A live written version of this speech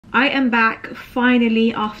I am back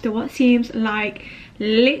finally after what seems like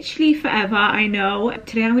literally forever. I know.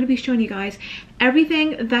 Today I'm going to be showing you guys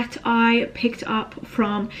everything that I picked up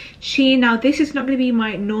from Shein. Now this is not going to be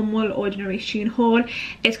my normal ordinary Shein haul.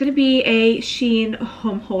 It's going to be a Shein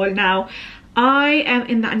home haul. Now I am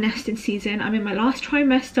in that nesting season. I'm in my last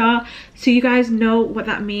trimester, so you guys know what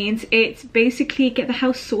that means. It's basically get the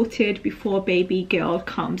house sorted before baby girl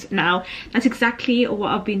comes. Now that's exactly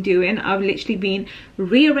what I've been doing. I've literally been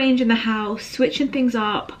rearranging the house, switching things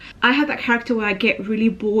up. I have that character where I get really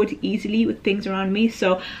bored easily with things around me,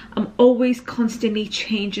 so I'm always constantly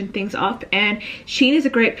changing things up, and Shein is a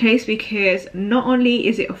great place because not only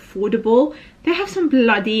is it affordable, they have some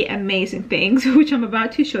bloody amazing things which I'm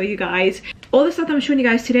about to show you guys. All the stuff that I'm showing you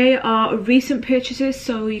guys today are recent purchases,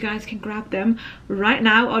 so you guys can grab them right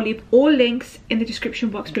now. I'll leave all links in the description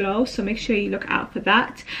box below, so make sure you look out for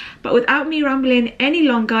that. But without me rambling any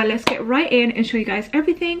longer, let's get right in and show you guys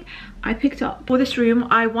everything I picked up. For this room,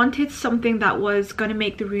 I wanted something that was going to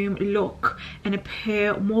make the room look and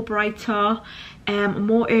appear more brighter,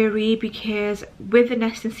 more airy, because with the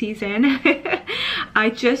nesting season I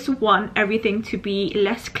just want everything to be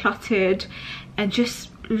less cluttered and just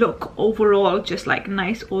look overall just like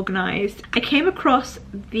nice, organized. I came across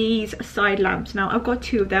these side lamps. Now I've got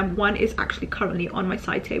two of them. One is actually currently on my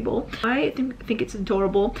side table. I think it's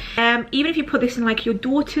adorable. Even if you put this in like your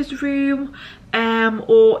daughter's room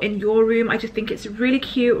or in your room, I just think it's really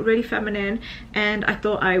cute, really feminine, and I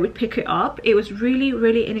thought I would pick it up. It was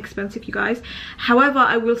really inexpensive, you guys. However,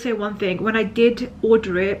 I will say one thing: when I did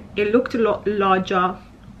order it, it looked a lot larger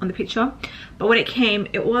on the picture, but when it came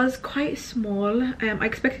it was quite small. I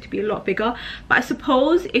expected it to be a lot bigger, but I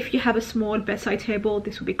suppose if you have a small bedside table,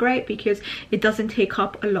 this would be great because it doesn't take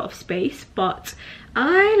up a lot of space. But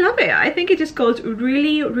I love it. I think it just goes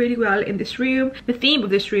really well in this room. The theme of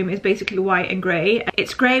this room is basically white and grey.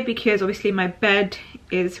 It's grey because obviously my bed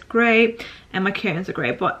is grey and my curtains are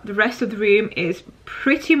grey, but the rest of the room is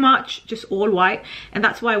pretty much just all white, and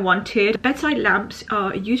that's what I wanted. Bedside lamps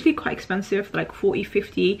are usually quite expensive, like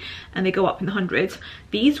 40-50, and they go up in the hundreds.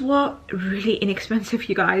 These were really inexpensive,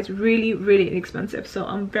 you guys, really inexpensive, so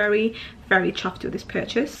I'm very chuffed with this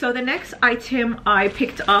purchase. So the next item I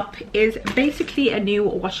picked up is basically a new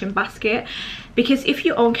washing basket, because if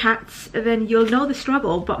you own cats then you'll know the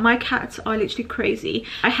struggle, but my cats are literally crazy.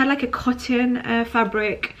 I had like a cotton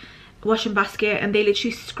fabric washing basket and they literally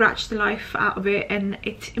scratched the life out of it and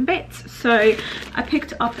it's in bits, so I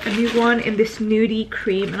picked up a new one in this nudie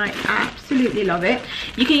cream and I absolutely love it.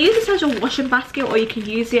 You can use this as a washing basket, or you can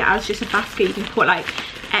use it as just a basket. You can put like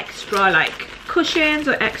extra like cushions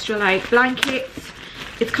or extra like blankets.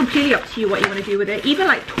 It's completely up to you what you want to do with it. Even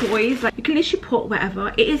like toys, like you can literally put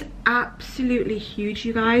whatever. It is absolutely huge,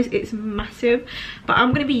 you guys. It's massive, but I'm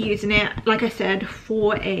going to be using it, like I said,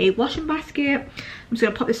 for a washing basket. I'm just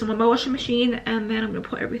going to pop this on my washing machine and then I'm going to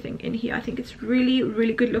put everything in here. I think it's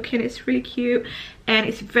really good looking. It's really cute and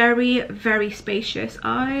it's very spacious.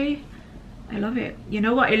 I love it. You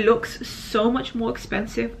know what, it looks so much more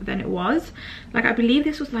expensive than it was. Like I believe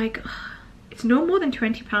this was like, it's no more than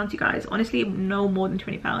 £20, you guys. Honestly, no more than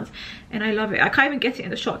 £20, and I love it. I can't even get it in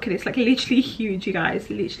the shop because it's like literally huge, you guys,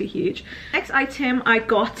 literally huge. Next item I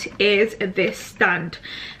got is this stand.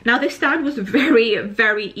 Now this stand was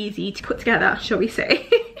very easy to put together, shall we say.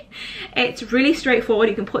 It's really straightforward.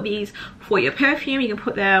 You can put these for your perfume, you can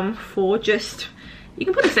put them for just, you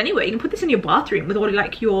can put this anywhere. You can put this in your bathroom with all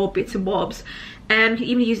like your bits and bobs. You can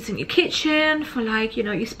even use this in your kitchen for like, you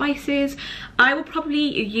know, your spices. I will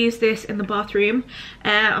probably use this in the bathroom.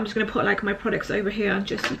 I'm just going to put like my products over here and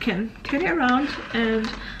just, you can turn it around, and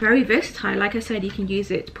very versatile. Like I said, you can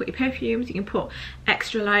use it to put your perfumes, you can put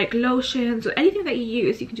extra like lotions or anything that you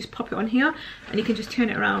use. You can just pop it on here and you can just turn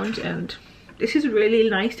it around, and this is really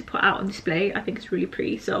nice to put out on display. I think it's really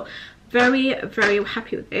pretty, so very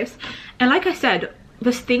happy with this. And like I said,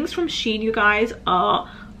 the things from Shein, you guys,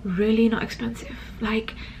 are really not expensive.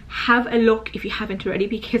 Like, have a look if you haven't already,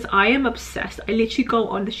 because I am obsessed. I literally go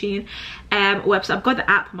on the Shein website. I've got the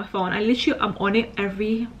app on my phone. I'm on it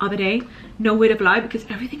every other day, no word of lie, because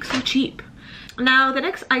everything's so cheap. Now the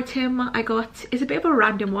next item I got is a bit of a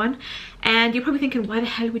random one, and you're probably thinking, why the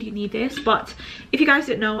hell would you need this? But if you guys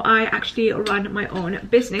didn't know, I actually run my own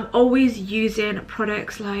business. I'm always using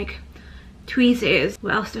products like tweezers.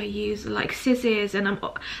 What else do I use? Like scissors, and I'm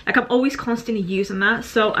always constantly using that.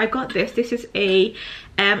 So I got this. This is a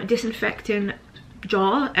disinfecting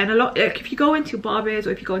jar, and a lot, like if you go into barbers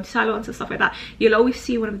or if you go into salons and stuff like that, you'll always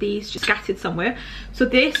see one of these just scattered somewhere. So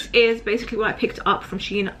this is basically what I picked up from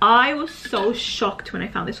Shein. I was so shocked when I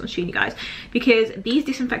found this on Shein, you guys, because these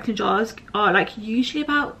disinfectant jars are like usually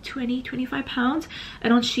about 20-25 pounds,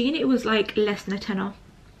 and on Shein it was like less than a tenner.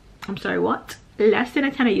 I'm sorry, what? Less than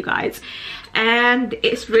a tenner, you guys. And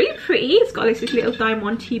it's really pretty. It's got like this little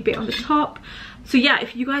diamante bit on the top. So yeah,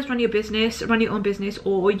 if you guys run your own business,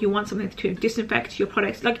 or you want something to disinfect your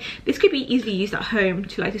products, like this could be easily used at home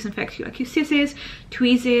to like disinfect like your scissors,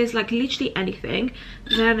 tweezers, like literally anything,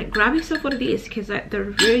 then grab yourself one of these, because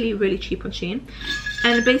they're really cheap on Shein.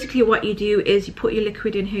 And basically what you do is you put your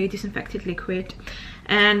liquid in here, disinfected liquid,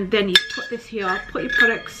 and then you put this here, put your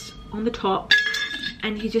products on the top,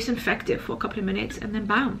 and you disinfect it for a couple of minutes, and then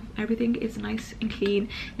bam, everything is nice and clean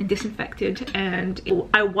and disinfected. And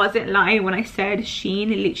I wasn't lying when I said Shein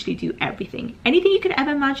literally do everything. Anything you can ever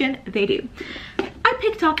imagine, they do. I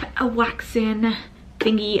picked up a waxing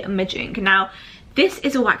thingy majig. Now this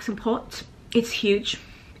is a waxing pot. It's huge,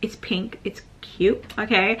 it's pink, it's cute.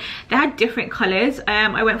 Okay, they had different colors.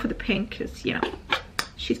 I went for the pink because, you know,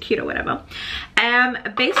 she's cute or whatever.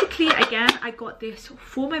 Basically, again, I got this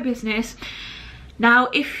for my business. Now,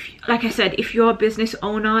 if, like I said, if you're a business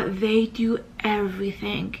owner, they do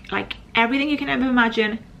everything, like everything you can ever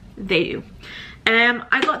imagine, they do.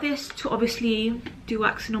 I got this to obviously do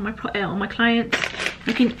waxing on my clients.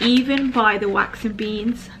 You can even buy the waxing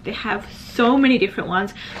beans. They have so many different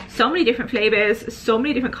ones, so many different flavors, so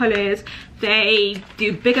many different colors. They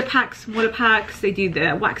do bigger packs, smaller packs. They do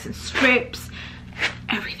the waxing strips,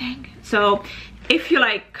 everything. So if you're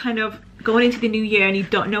like kind of going into the new year and you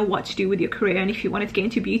don't know what to do with your career, and if you wanted to get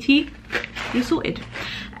into beauty, you're sorted.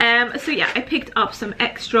 So yeah, I picked up some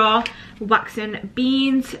extra waxing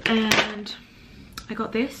beans, and I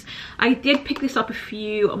got this. I did pick this up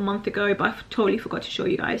a month ago, but I totally forgot to show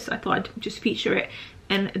you guys, so I thought I'd just feature it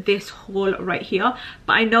in this haul right here.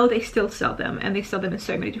 But I know they still sell them, and they sell them in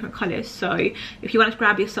so many different colors, so if you want to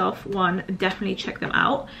grab yourself one, definitely check them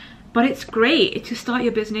out. But it's great to start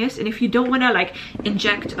your business, and if you don't want to like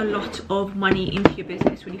inject a lot of money into your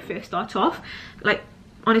business when you first start off, like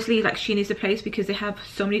honestly, like Shein is the place, because they have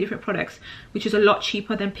so many different products, which is a lot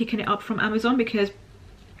cheaper than picking it up from Amazon, because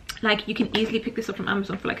like you can easily pick this up from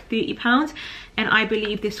Amazon for like £30, and I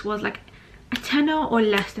believe this was like a tenner or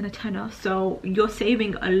less than a tenner, so you're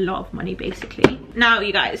saving a lot of money basically. Now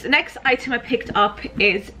you guys, the next item I picked up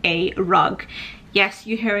is a rug. Yes,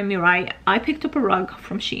 you're hearing me right, I picked up a rug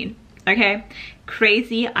from Shein. Okay,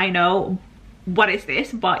 crazy, I know. What is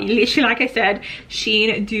this? But literally, like I said,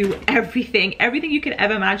 Shein do everything you can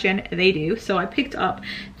ever imagine, they do. So I picked up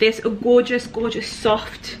this gorgeous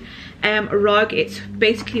soft rug. It's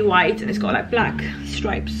basically white, and it's got like black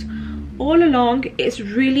stripes all along. It's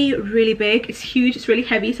really big, it's huge, it's really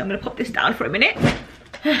heavy, so I'm gonna pop this down for a minute.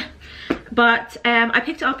 But I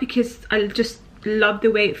picked it up because I just love the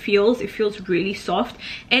way it feels really soft,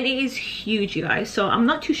 and it is huge, you guys. So I'm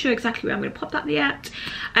not too sure exactly where I'm going to pop that yet.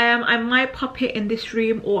 I might pop it in this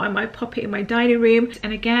room, or I might pop it in my dining room.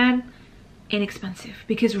 And again, inexpensive,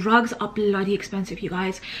 because rugs are bloody expensive, you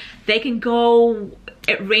guys. They can go,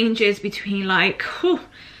 it ranges between like, you're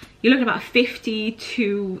looking about 50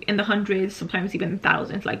 to in the hundreds, sometimes even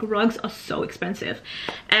thousands. Like rugs are so expensive,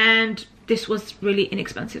 and this was really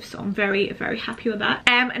inexpensive, so I'm very happy with that.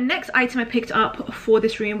 Next item I picked up for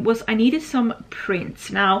this room was I needed some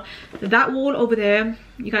prints. Now that wall over there,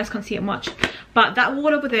 you guys can't see it much, but that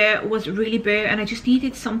wall over there was really bare, and I just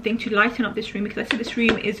needed something to lighten up this room, because I see this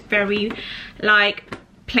room is very like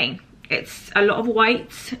plain. It's a lot of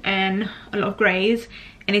whites and a lot of grays,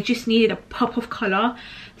 and it just needed a pop of color.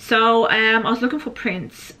 So I was looking for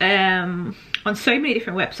prints on so many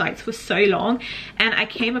different websites for so long, and I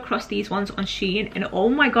came across these ones on Shein, and oh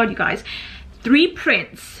my god, you guys, 3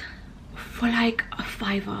 prints for like a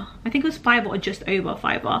 £5. I think it was £5 or just over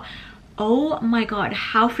 £5. Oh my god,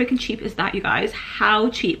 how freaking cheap is that, you guys? How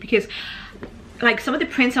cheap? Because like some of the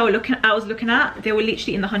prints I was looking at, they were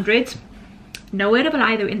literally in the hundreds. Nowhere to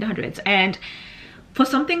lie, they were in the hundreds. And for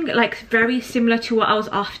something like very similar to what I was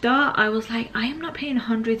after, I was like, I am not paying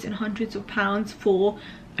hundreds and hundreds of pounds for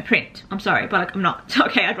a print. I'm sorry, but like I'm not.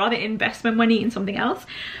 Okay, I'd rather invest my money in something else.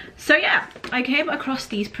 So yeah, I came across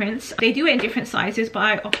these prints. They do it in different sizes, but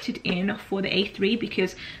I opted in for the A3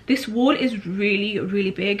 because this wall is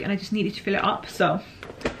really big and I just needed to fill it up. So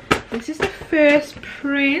this is the first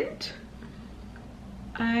print.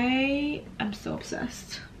 I am so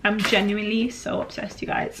obsessed. I'm genuinely so obsessed, you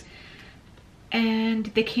guys. And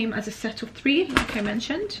they came as a set of 3, like I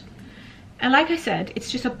mentioned. And like I said,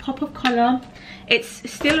 it's just a pop of color.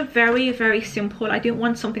 It's still very, very simple. I didn't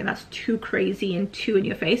want something that's too crazy and too in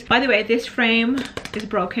your face. By the way, this frame is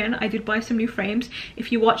broken. I did buy some new frames.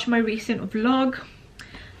 If you watch my recent vlog,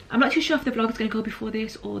 I'm not too sure if the vlog is going to go before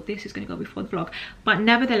this or this is going to go before the vlog, but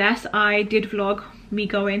nevertheless I did vlog me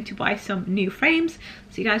going to buy some new frames,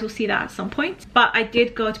 so you guys will see that at some point. But I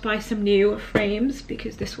did go to buy some new frames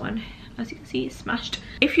because this one, as you can see, is smashed.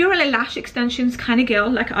 If you're a lash extensions kind of girl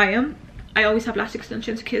like I am, I always have lash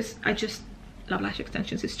extensions because I just love lash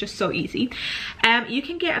extensions. It's just so easy. You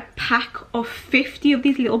can get a pack of 50 of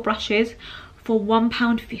these little brushes for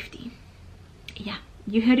 £1.50. Yeah,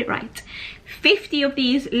 you heard it right. 50 of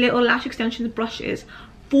these little lash extensions brushes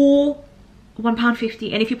for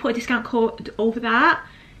 £1.50. And if you put a discount code over that,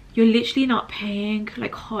 you're literally not paying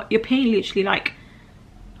like you're paying literally like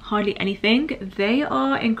hardly anything. They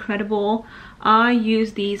are incredible. I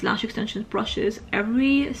use these lash extensions brushes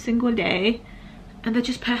every single day and they're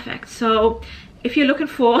just perfect. So if you're looking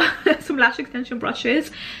for some lash extension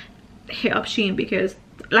brushes, hit up Shein, because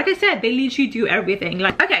like I said, they literally do everything.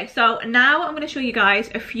 Like, okay, so now I'm going to show you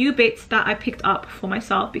guys a few bits that I picked up for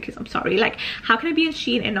myself, because I'm sorry, like, how can I be in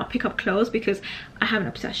Shein and not pick up clothes? Because I have an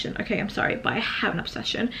obsession. Okay, I'm sorry, but I have an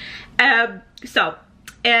obsession.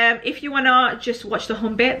 If you want to just watch the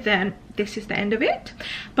home bit, then this is the end of it.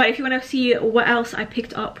 But if you want to see what else I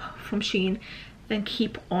picked up from Shein, then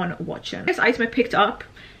keep on watching. This item I picked up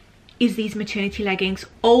is these maternity leggings.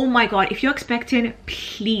 Oh my god, if you're expecting,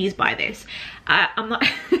 please buy this. I'm not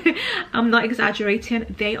I'm not exaggerating.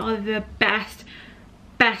 They are the best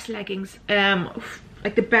leggings,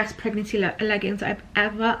 like the best pregnancy leggings I've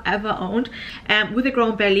ever owned. With a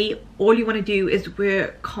grown belly, all you want to do is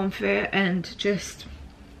wear comfort and just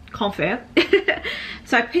comfort.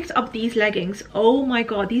 So I picked up these leggings. Oh my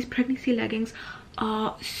god, these pregnancy leggings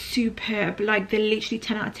are superb. Like, they're literally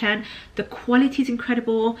 10 out of 10. The quality is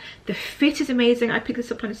incredible, the fit is amazing. I picked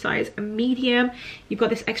this up on a size medium. You've got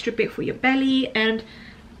this extra bit for your belly, and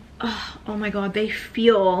oh my god, they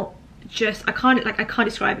feel just, I can't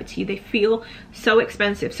describe it to you. They feel so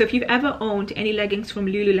expensive. So if you've ever owned any leggings from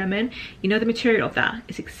Lululemon, you know the material of that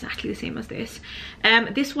is exactly the same as this.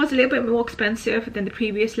 This was a little bit more expensive than the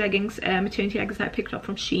previous leggings, maternity leggings that I picked up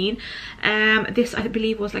from Shein. This I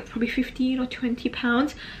believe was like probably 15 or 20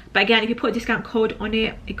 pounds, but again, if you put a discount code on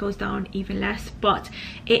it, it goes down even less. But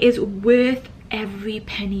it is worth every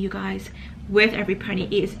penny, you guys. Worth every penny.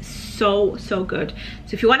 It is so good.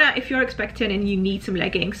 So if you're expecting and you need some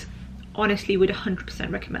leggings, honestly would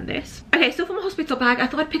 100% recommend this. Okay, so for my hospital bag, I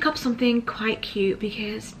thought I'd pick up something quite cute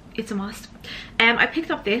because it's a must. I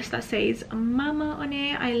picked up this that says mama on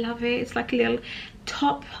it. I love it. It's like a little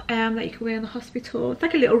top that you can wear in the hospital. It's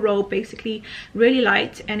like a little robe basically, really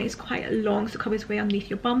light, and it's quite long, so it covers way underneath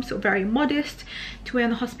your bum, so very modest to wear in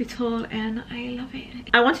the hospital, and I love it.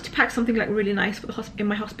 I wanted to pack something like really nice for the in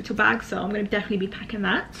my hospital bag, so I'm going to definitely be packing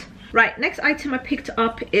that. Right, next item I picked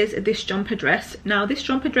up is this jumper dress. Now this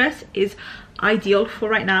jumper dress is ideal for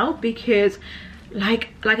right now because like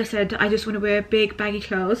I said, I just want to wear big baggy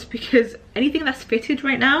clothes, because anything that's fitted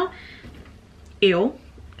right now, ew,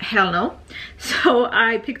 hell no. So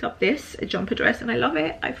I picked up this jumper dress and I love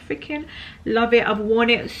it. I freaking love it. I've worn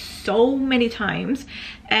it so many times,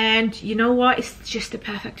 and you know what, it's just the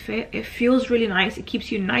perfect fit. It feels really nice. It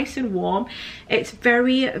keeps you nice and warm. It's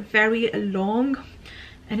very long,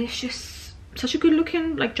 and it's just such a good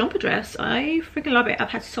looking like jumper dress. I freaking love it. I've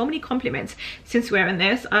had so many compliments since wearing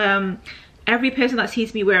this. Every person that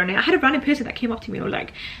sees me wearing it, I had a random person that came up to me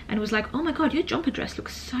and was like, oh my god, your jumper dress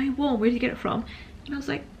looks so warm, where did you get it from? And I was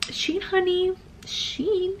like, Shein, honey,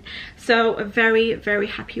 Shein. So very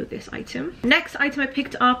happy with this item. Next item I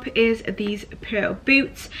picked up is these pair of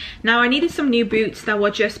boots. Now I needed some new boots that were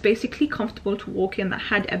just basically comfortable to walk in, that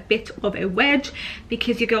had a bit of a wedge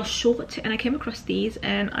because your girl's short, and I came across these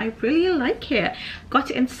and I really like it. Got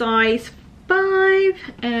it in size 5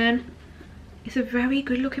 and it's a very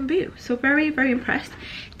good looking boot, so very impressed.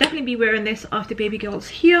 Definitely be wearing this after baby girl's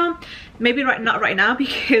here. Maybe not right now,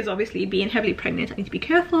 because obviously being heavily pregnant I need to be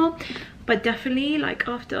careful, but definitely like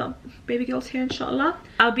after baby girl's here, inshallah,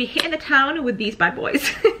 I'll be hitting the town with these bad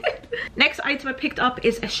boys. Next item I picked up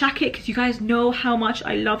is a jacket, because you guys know how much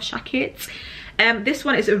I love jackets. This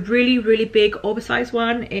one is a really big oversized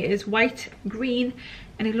one. It is white green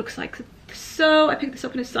and it looks like so. I picked this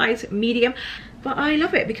up in a size medium, but I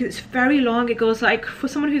love it because it's very long. It goes like, for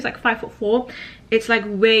someone who's like 5'4", it's like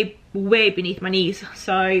way beneath my knees,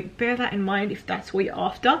 so bear that in mind if that's what you're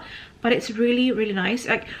after. But it's really nice.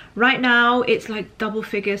 Like right now it's like double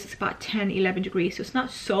figures, it's about 10-11 degrees, so it's not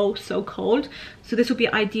so cold. So this will be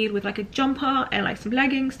ideal with like a jumper and like some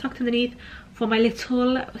leggings tucked underneath for my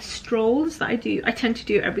little strolls that I tend to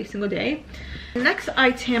do every single day. The next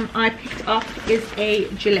item I picked up is a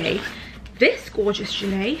gilet. This gorgeous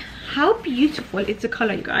gilet, how beautiful is the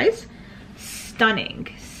color, you guys? Stunning,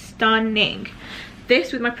 stunning.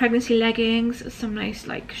 This with my pregnancy leggings, some nice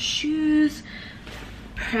like shoes,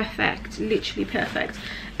 perfect, literally perfect.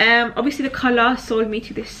 Obviously the color sold me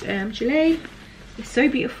to this gilet. It's so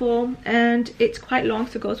beautiful and it's quite long,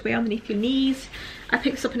 so it goes way underneath your knees. I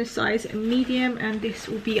picked this up in a size medium, and this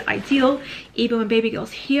will be ideal even when baby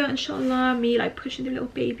girl's here, inshallah. Me like pushing the little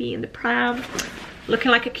baby in the pram, looking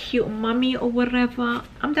like a cute mummy or whatever.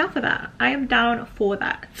 I'm down for that. I am down for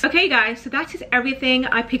that. Okay guys, so that is everything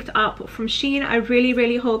I picked up from Shein. I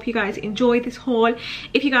really hope you guys enjoyed this haul.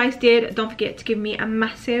 If you guys did, don't forget to give me a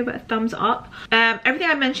massive thumbs up. Everything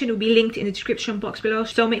I mentioned will be linked in the description box below,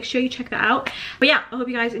 so make sure you check that out. But yeah, I hope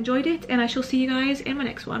you guys enjoyed it, and I shall see you guys in my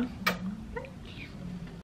next one.